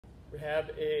We have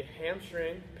a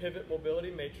hamstring pivot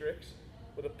mobility matrix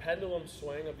with a pendulum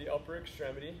swing of the upper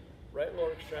extremity. Right and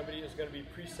lower extremity is going to be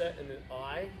preset in an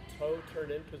eye, toe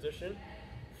turned in position.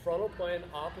 Frontal plane,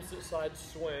 opposite side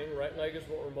swing. Right leg is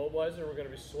what we're mobilizing. We're going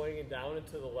to be swinging down and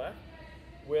to the left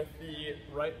with the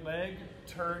right leg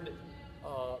turned,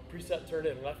 preset turned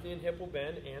in. Left knee and hip will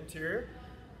bend, anterior.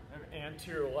 And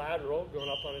anterior lateral going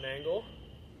up on an angle.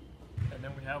 And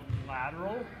then we have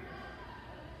lateral.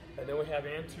 And then we have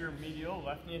anterior medial,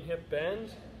 left knee and hip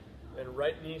bend. And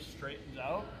right knee straightens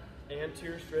out.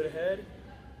 Anterior straight ahead.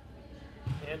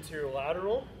 Anterior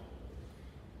lateral.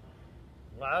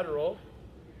 Lateral.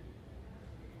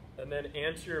 And then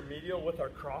anterior medial with our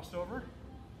crossover.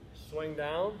 Swing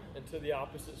down and to the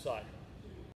opposite side.